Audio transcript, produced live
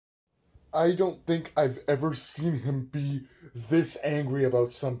I don't think I've ever seen him be this angry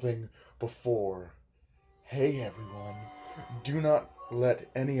about something before. Hey everyone, do not let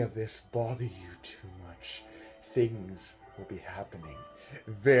any of this bother you too much. Things will be happening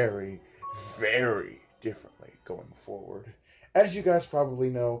very, very differently going forward. As you guys probably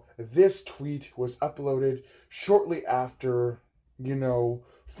know, this tweet was uploaded shortly after,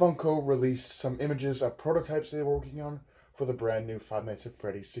 Funko released some images of prototypes they were working on for the brand new Five Nights at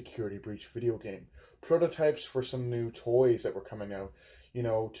Freddy's Security Breach video game. Prototypes for some new toys that were coming out,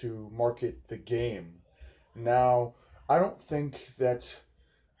 to market the game. Now, I don't think that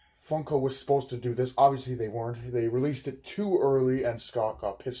Funko was supposed to do this. Obviously, they weren't. They released it too early, and Scott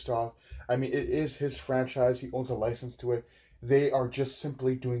got pissed off. I mean, it is his franchise. He owns a license to it. They are just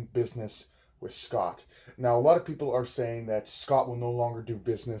simply doing business with Scott. Now, a lot of people are saying that Scott will no longer do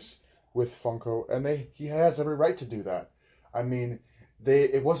business with Funko, and he has every right to do that. I mean,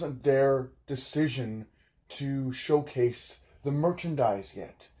 it wasn't their decision to showcase the merchandise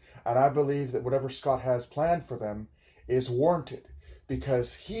yet. And I believe that whatever Scott has planned for them is warranted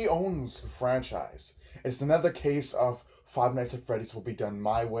because he owns the franchise. It's another case of Five Nights at Freddy's will be done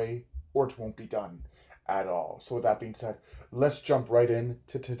my way or it won't be done at all. So with that being said, let's jump right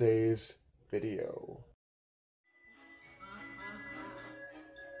into today's video.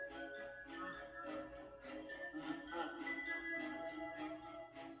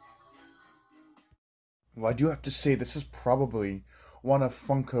 Well, I do have to say this is probably one of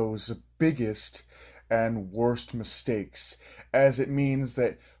Funko's biggest and worst mistakes, as it means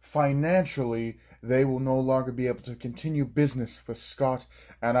that financially they will no longer be able to continue business with Scott,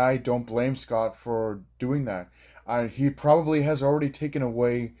 and I don't blame Scott for doing that. He probably has already taken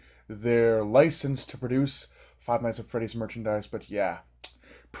away their license to produce Five Nights at Freddy's merchandise, but yeah,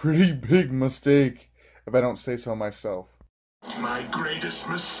 pretty big mistake, if I don't say so myself. My greatest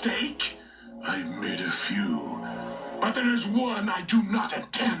mistake? I made a few, but there is one I do not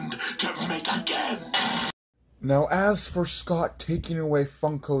intend to make again. Now, as for Scott taking away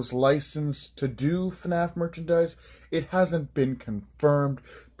Funko's license to do FNAF merchandise, it hasn't been confirmed.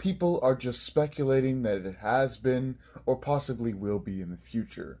 People are just speculating that it has been, or possibly will be in the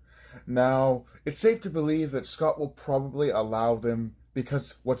future. Now, it's safe to believe that Scott will probably allow them,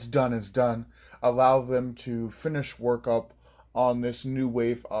 because what's done is done, allow them to finish work up on this new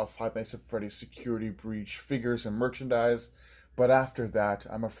wave of Five Nights at Freddy's Security Breach figures and merchandise. But after that,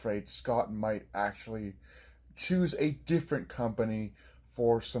 I'm afraid Scott might actually choose a different company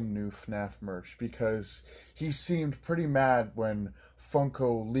for some new FNAF merch, because he seemed pretty mad when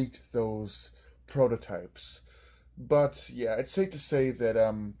Funko leaked those prototypes. But yeah, it's safe to say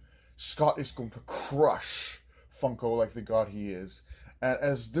that Scott is going to crush Funko like the god he is. And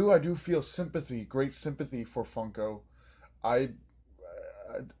I do feel sympathy, great sympathy for Funko. I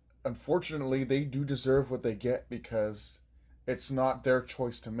unfortunately they do deserve what they get because it's not their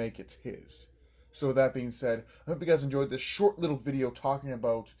choice to make, it's his. So with that being said, I hope you guys enjoyed this short little video talking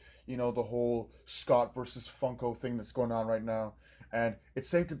about, the whole Scott versus Funko thing that's going on right now. And it's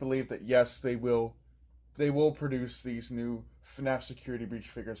safe to believe that yes, they will produce these new FNAF Security Breach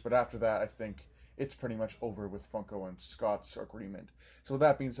figures, but after that I think it's pretty much over with Funko and Scott's agreement. So with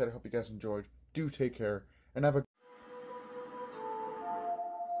that being said, I hope you guys enjoyed. Do take care and have a